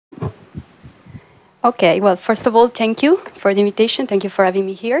Okay, well, first of all, thank you for the invitation. Thank you for having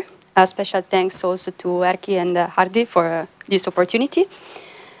me here. A special thanks also to Erki and Hardy for this opportunity.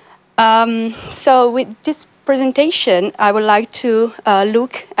 So with this presentation, I would like to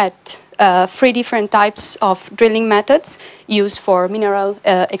look at 3 different types of drilling methods used for mineral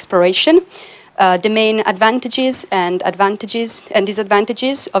exploration, the main advantages and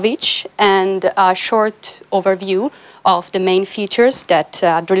disadvantages of each, and a short overview of the main features that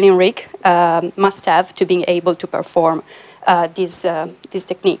a drilling rig must have to be able to perform these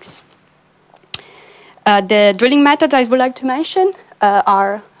techniques. The drilling methods I would like to mention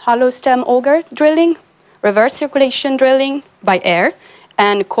are hollow stem auger drilling, reverse circulation drilling by air,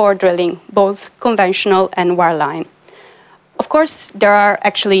 and core drilling, both conventional and wireline. Of course, there are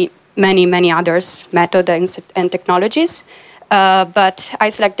actually many others methods and technologies, but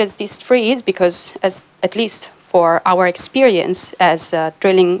I selected these 3 because, at least for our experience as a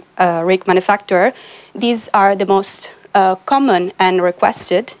drilling rig manufacturer, these are the most common and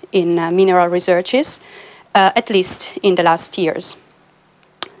requested in mineral researches, at least in the last years,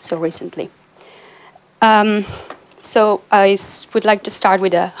 so recently. So I would like to start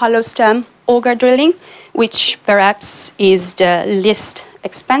with a hollow stem auger drilling, which perhaps is the least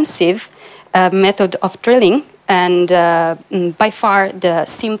expensive method of drilling and by far the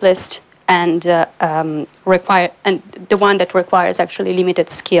simplest and the one that requires actually limited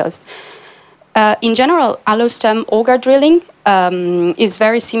skills. In general, hollow stem auger drilling is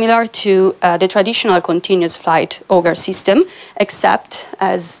very similar to the traditional continuous flight auger system, except,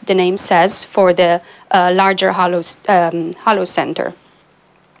 as the name says, for the larger hollow center.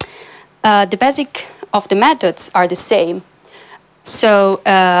 The basic of the methods are the same. So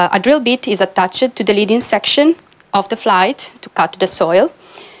a drill bit is attached to the leading section of the flight to cut the soil,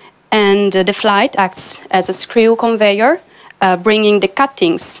 and the flight acts as a screw conveyor, bringing the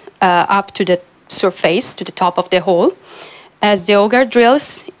cuttings up to the surface, to the top of the hole. As the auger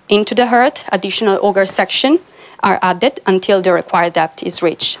drills into the earth, additional auger sections are added until the required depth is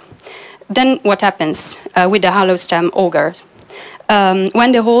reached. Then what happens with the hollow stem auger?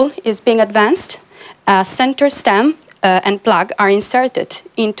 When the hole is being advanced, a center stem and plug are inserted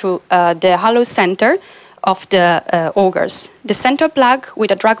into the hollow center of the augers. The center plug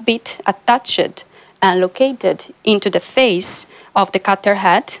with a drag bit attached and located into the face of the cutter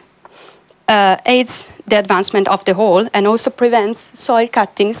head aids the advancement of the hole and also prevents soil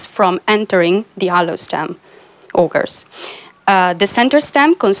cuttings from entering the hollow stem augers. The center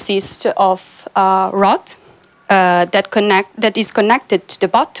stem consists of a rod that is connected to the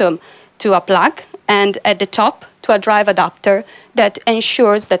bottom to a plug, and at the top to a drive adapter that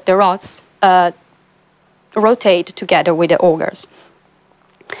ensures that the rods rotate together with the augers.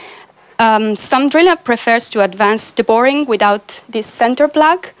 Some driller prefers to advance the boring without this center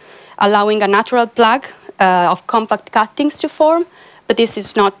plug, allowing a natural plug of compact cuttings to form, but this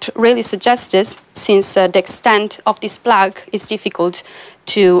is not really suggested since the extent of this plug is difficult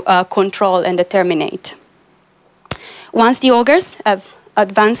to control and determine. Once the augers have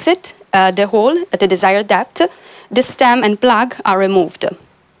advanced the hole at the desired depth, the stem and plug are removed.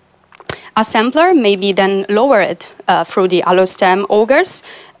 A sampler may be then lowered through the hollow stem augers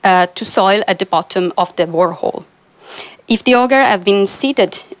to soil at the bottom of the borehole. If the auger have been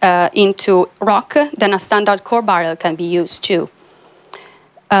seated into rock, then a standard core barrel can be used too.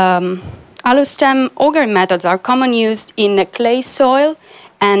 Hollow stem auger methods are commonly used in clay soil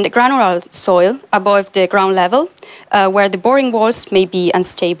and granular soil above the ground level, where the boring walls may be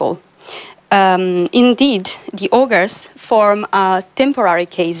unstable. Indeed, the augers form a temporary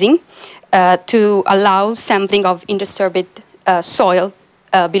casing to allow sampling of undisturbed soil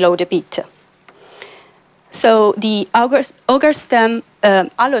below the pit. So the hollow stem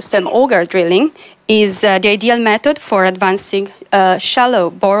auger drilling is the ideal method for advancing shallow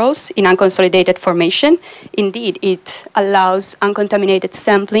burrows in unconsolidated formation. Indeed, it allows uncontaminated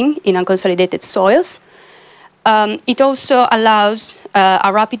sampling in unconsolidated soils. It also allows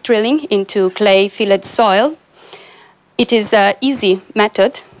a rapid drilling into clay-filled soil. It is an easy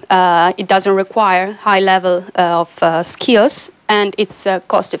method. It doesn't require high level of skills, and it's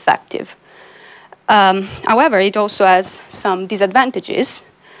cost-effective. However, it also has some disadvantages.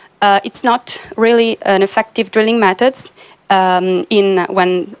 It's not really an effective drilling method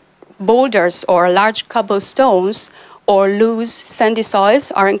when boulders or large cobblestones or loose sandy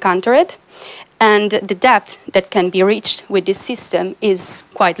soils are encountered, and the depth that can be reached with this system is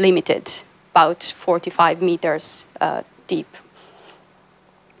quite limited, about 45 meters deep.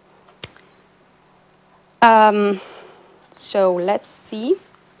 So let's see,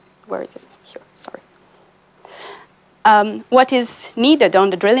 where is this? Here, sorry. What is needed on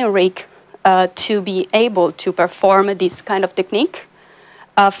the drilling rig to be able to perform this kind of technique.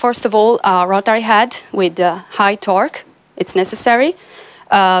 First of all, a rotary head with high torque, it's necessary.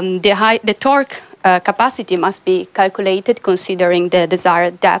 The torque capacity must be calculated considering the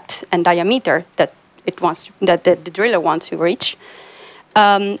desired depth and diameter that the driller wants to reach.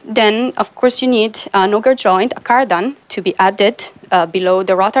 Then, of course, you need an auger joint, a cardan, to be added below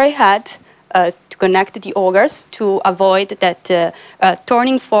the rotary head to connect the augers to avoid that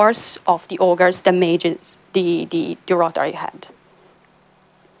turning force of the augers damages the rotary head.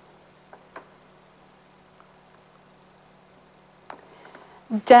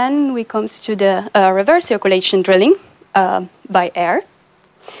 Then we come to the reverse circulation drilling by air.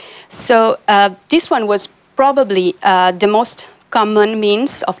 So this one was probably the most common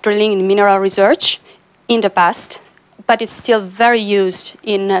means of drilling in mineral research in the past, but it's still very used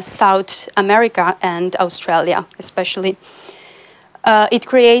in South America and Australia, especially. It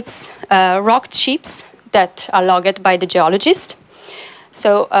creates rock chips that are logged by the geologist.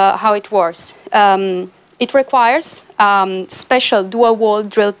 So how it works? It requires special dual-wall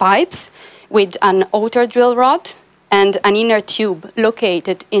drill pipes with an outer drill rod and an inner tube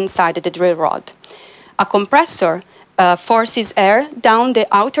located inside the drill rod. A compressor forces air down the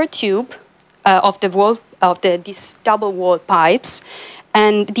outer tube of these double-wall pipes,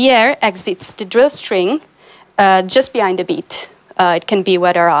 and the air exits the drill string just behind the bit. It can be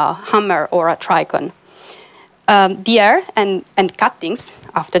whether a hammer or a tricon. The air and cuttings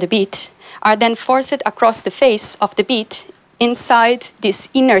after the bit are then forced across the face of the bit inside this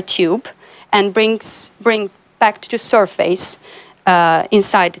inner tube and bring back to surface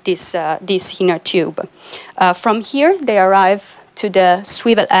inside this inner tube. From here, they arrive to the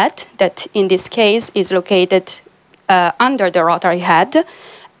swivel head that in this case is located under the rotary head,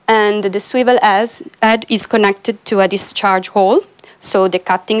 and the swivel head is connected to a discharge hole, so the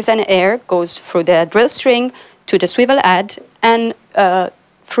cuttings and air goes through the drill string to the swivel head and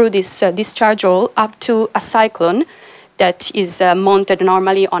through this discharge hole up to a cyclone that is mounted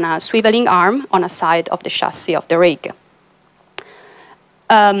normally on a swiveling arm on a side of the chassis of the rig.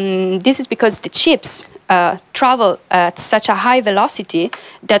 This is because the chips travel at such a high velocity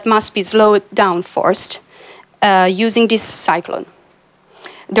that must be slowed down first using this cyclone.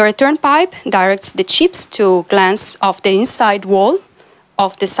 The return pipe directs the chips to glance off the inside wall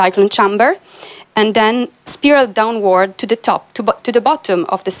of the cyclone chamber and then spiral downward to the top, to the bottom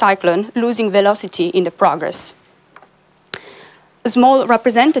of the cyclone, losing velocity in the progress. Small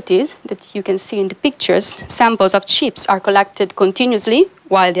representatives that you can see in the pictures, samples of chips are collected continuously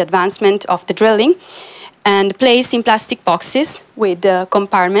while the advancement of the drilling and placed in plastic boxes with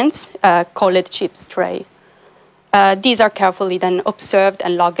compartments called chips tray. These are carefully then observed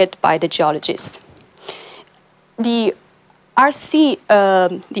and logged by the geologist. The RC,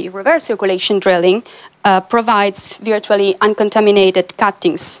 the reverse circulation drilling, provides virtually uncontaminated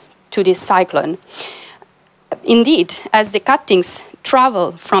cuttings to this cyclone. Indeed, as the cuttings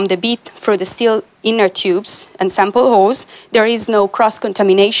travel from the bit through the steel inner tubes and sample holes, there is no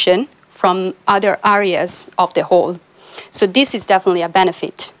cross-contamination from other areas of the hole. So this is definitely a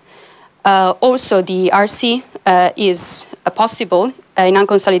benefit. Also, the RC is possible in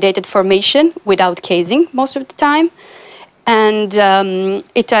unconsolidated formation without casing most of the time. And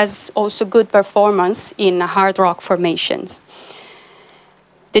it has also good performance in hard rock formations.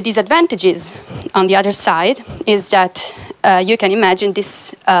 The disadvantages on the other side is that you can imagine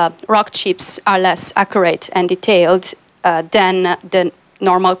these rock chips are less accurate and detailed than the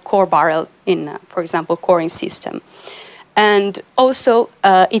normal core barrel in, for example, coring system. And also,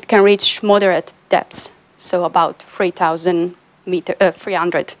 it can reach moderate depths, so about 300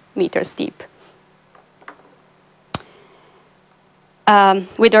 meters deep.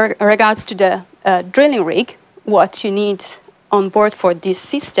 With regards to the drilling rig, what you need on board for this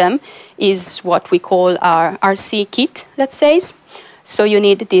system is what we call our RC kit, let's say. So you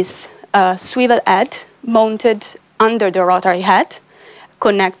need this swivel head mounted under the rotary head,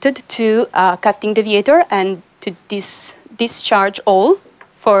 connected to a cutting deviator and to this discharge hole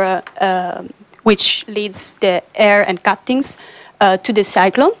for which leads the air and cuttings to the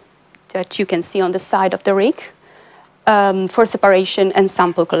cyclone that you can see on the side of the rig for separation and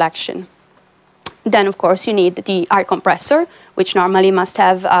sample collection. Then, of course, you need the air compressor, which normally must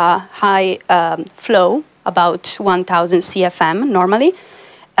have a high flow, about 1,000 CFM normally,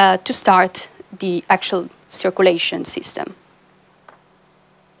 to start the actual circulation system.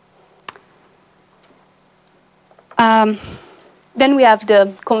 Then we have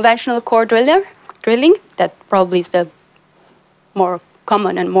the conventional core drilling, that probably is the more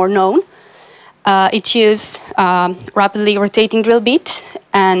common and more known. It uses rapidly rotating drill bit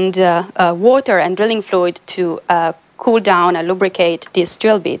and water and drilling fluid to cool down and lubricate this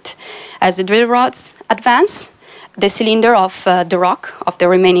drill bit. As the drill rods advance, the cylinder of the rock, of the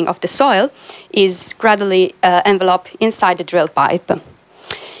remaining of the soil, is gradually enveloped inside the drill pipe.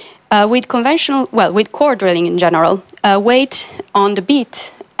 With core drilling in general, weight on the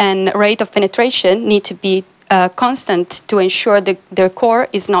bit and rate of penetration need to be constant to ensure the core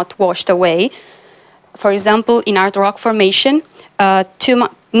is not washed away. For example, in hard rock formation,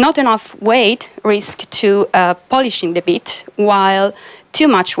 not enough weight risks to polishing the bit, while too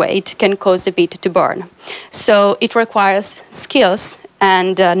much weight can cause the bit to burn. So it requires skills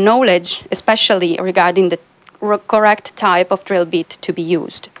and knowledge, especially regarding the correct type of drill bit to be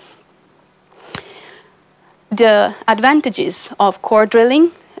used. The advantages of core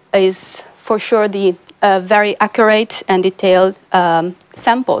drilling is for sure the very accurate and detailed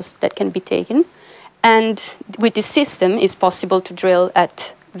samples that can be taken. And with this system, it's possible to drill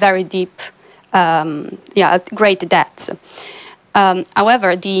at very deep, at great depths.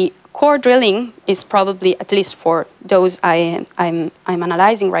 However, the core drilling is probably, at least for those I'm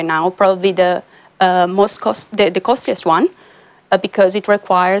analyzing right now, probably the the costliest one, because it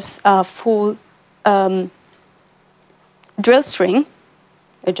requires a full drill string.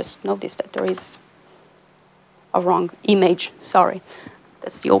 I just noticed that there is a wrong image. Sorry,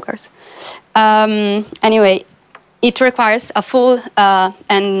 that's the augers. Anyway, it requires a full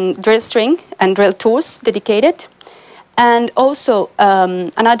and drill string and drill tools dedicated. And also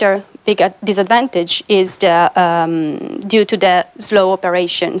another big disadvantage is due to the slow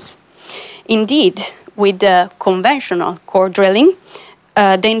operations. Indeed, with the conventional core drilling,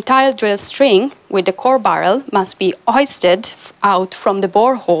 the entire drill string with the core barrel must be hoisted out from the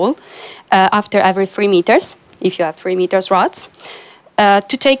borehole after every 3 meters, if you have 3 meters rods,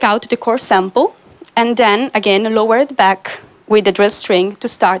 to take out the core sample, and then again lowered back with the drill string to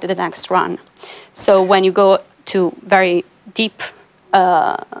start the next run. So when you go to very deep,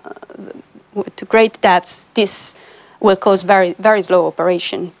 to great depths, this will cause very, very slow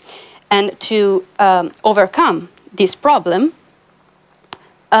operation. And to overcome this problem,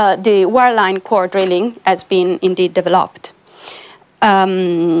 the wireline core drilling has been indeed developed.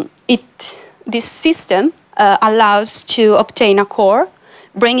 This system allows to obtain a core,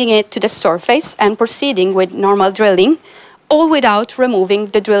 bringing it to the surface and proceeding with normal drilling, all without removing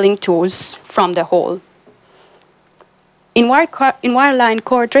the drilling tools from the hole. In wireline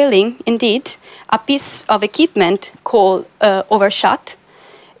core drilling, indeed, a piece of equipment called overshot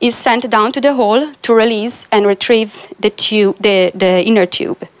is sent down to the hole to release and retrieve the inner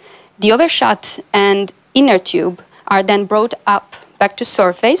tube. The overshot and inner tube are then brought up back to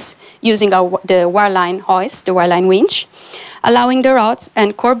surface using the wireline hoist, the wireline winch, allowing the rods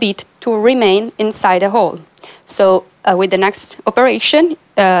and core bit to remain inside the hole. So with the next operation,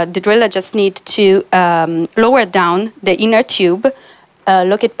 the driller just needs to lower down the inner tube,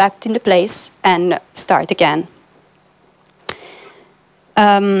 lock it back into place, and start again.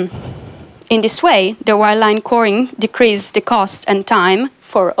 In this way, the wireline coring decreases the cost and time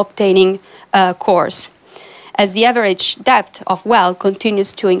for obtaining cores. As the average depth of well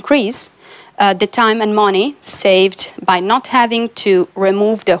continues to increase, the time and money saved by not having to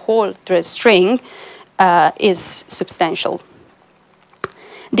remove the whole drill string is substantial.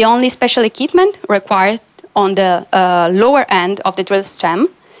 The only special equipment required on the lower end of the drill stem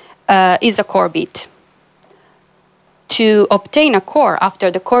is a core bit. To obtain a core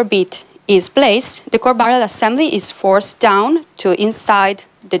after the core bit is placed, the core barrel assembly is forced down to inside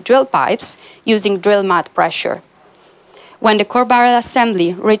the drill pipes using drill mud pressure. When the core barrel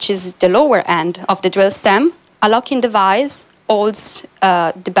assembly reaches the lower end of the drill stem, a locking device holds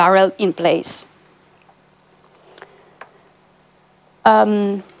the barrel in place.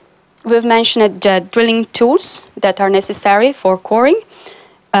 We've mentioned the drilling tools that are necessary for coring.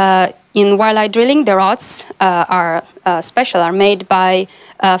 In wireline drilling, the rods are made by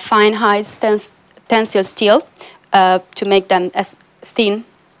fine high tensile steel to make them as thin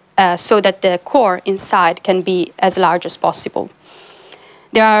so that the core inside can be as large as possible.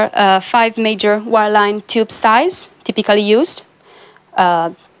 There are 5 major wireline tube sizes typically used.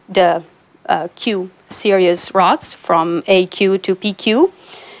 The Q series rods from AQ to PQ.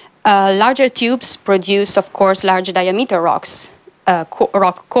 Larger tubes produce, of course, larger diameter rock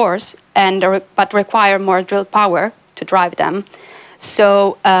cores, but require more drill power to drive them.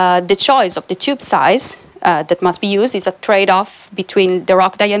 So the choice of the tube size that must be used is a trade-off between the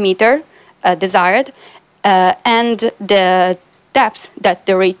rock diameter desired and the depth that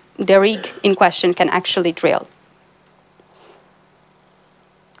the rig in question can actually drill.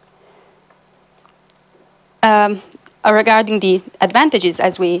 regarding the advantages,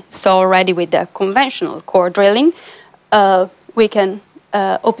 as we saw already with the conventional core drilling, we can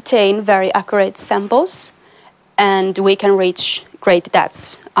obtain very accurate samples, and we can reach great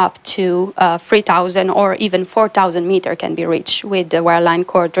depths up to 3,000 or even 4,000 meters can be reached with the wireline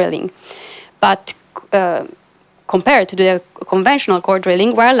core drilling. But compared to the conventional core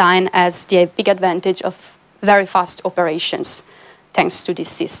drilling, wireline has the big advantage of very fast operations thanks to this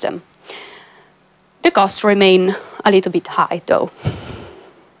system. The costs remain a little bit high, though.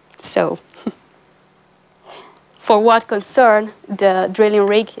 So, for what concerns the drilling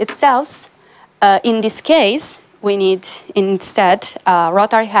rig itself, in this case, we need instead a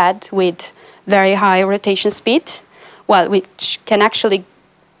rotary head with very high rotation speed, well, which can actually,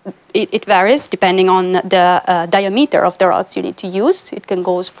 it varies depending on the diameter of the rods you need to use. It can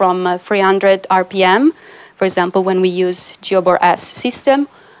go from 300 RPM, for example, when we use Geobore S system,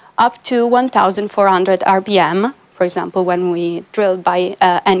 up to 1,400 RPM, for example, when we drill by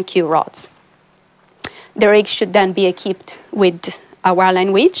NQ rods. The rig should then be equipped with a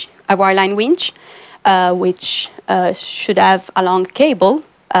wireline winch, which should have a long cable,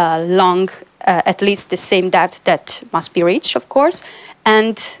 at least the same depth that must be reached, of course,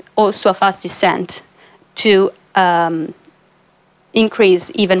 and also a fast descent to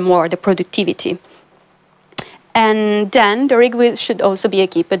increase even more the productivity. And then the rig should also be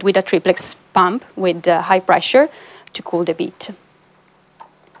equipped with a triplex pump with high pressure to cool the bit.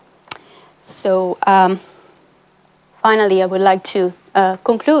 So finally, I would like to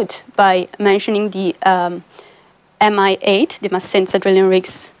conclude by mentioning the MI8, the Massenza Drilling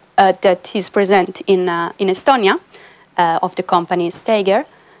Rigs that is present in Estonia, of the company Steiger.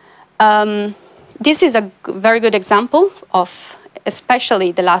 This is a very good example of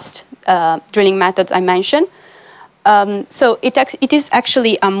especially the last drilling methods I mentioned. So it is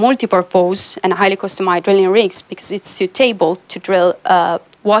actually a multi-purpose and highly customized drilling rigs because it's suitable to drill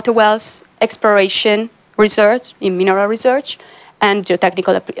water wells, exploration, research, in mineral research, and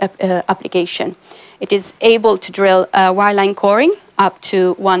geotechnical application. It is able to drill wireline coring up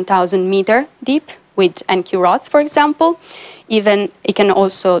to 1,000 meter deep with NQ rods, for example. Even it can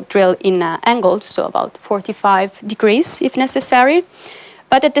also drill in angle, so about 45 degrees if necessary.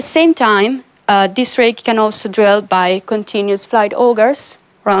 But at the same time, this rig can also drill by continuous flight augers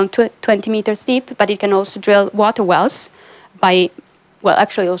around 20 meters deep, but it can also drill water wells by, well,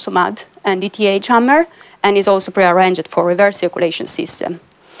 actually also mud and ETH hammer, and is also prearranged for reverse circulation system.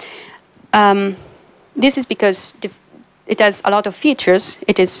 This is because it has a lot of features.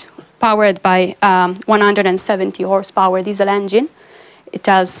 It is powered by 170 horsepower diesel engine. It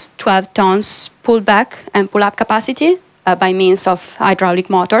has 12 tons pullback and pull-up capacity by means of hydraulic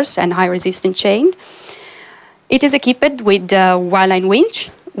motors and high resistance chain. It is equipped with a wireline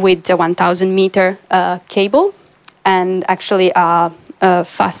winch with a 1,000 meter cable and actually a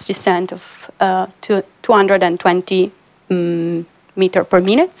fast descent of 220 meter per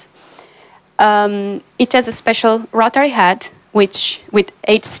minute. It has a special rotary head which with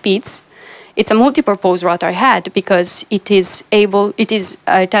 8 speeds. It's a multi-purpose rotary head because it has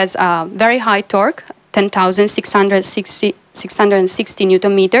a very high torque, 10,660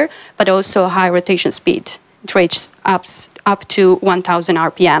 Newton meter, but also a high rotation speed. It reaches up to 1,000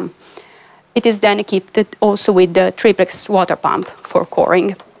 RPM. It is then equipped also with the triplex water pump for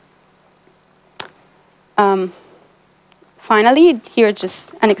coring. Finally, here's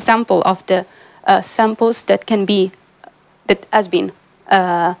just an example of the samples that has been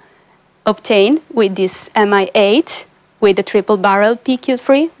obtained with this MI8 with the triple barrel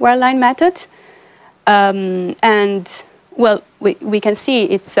PQ3 wireline method. And well, we can see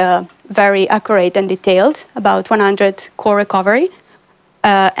it's very accurate and detailed, about 100 core recovery.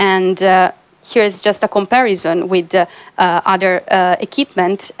 And here's just a comparison with other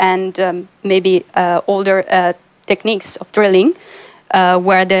equipment and maybe older techniques of drilling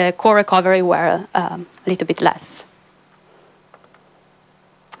where the core recovery were a little bit less.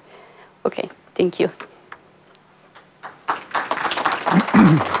 Okay, thank you.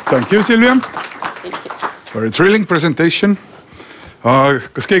 Thank you, Silvia. Thank you. For a drilling presentation.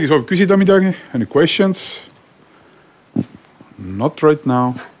 Kas keegi soovib küsida midagi? Any questions? Not right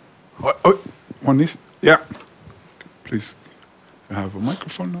now. One is, yeah. Please, you have a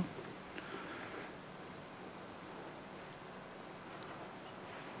microphone now.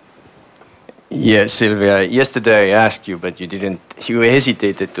 Yes, Silvia, yesterday I asked you, but you didn't, you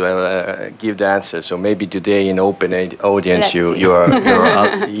hesitated to give the answer. So maybe today in open audience you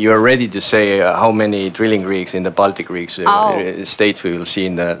are ready to say how many drilling rigs in the Baltic rigs states we will see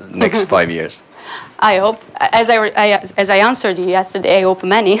in the next 5 years. I hope, as I answered you yesterday, I hope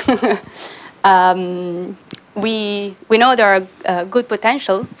many. We know there are good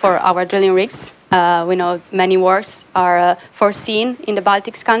potential for our drilling rigs. We know many works are foreseen in the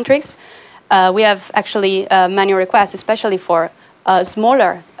Baltic countries. We have actually many requests, especially for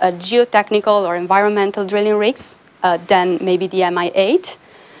smaller geotechnical or environmental drilling rigs than maybe the MI8.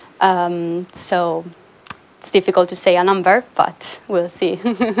 So it's difficult to say a number, but we'll see.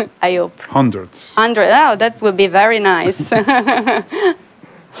 I hope. Hundreds. 100. Oh, that would be very nice.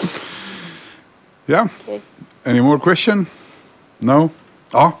 Yeah. Okay. Any more question? No?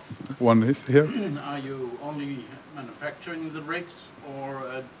 Ah, one is here. Are you only manufacturing the rigs, or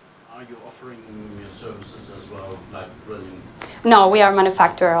are you offering services as well, like drilling? No, we are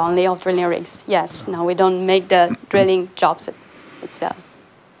manufacturer only of drilling rigs. Yes. No, we don't make the drilling jobs itself.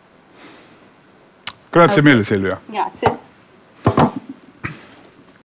 Grazie mille, Silvia. Grazie.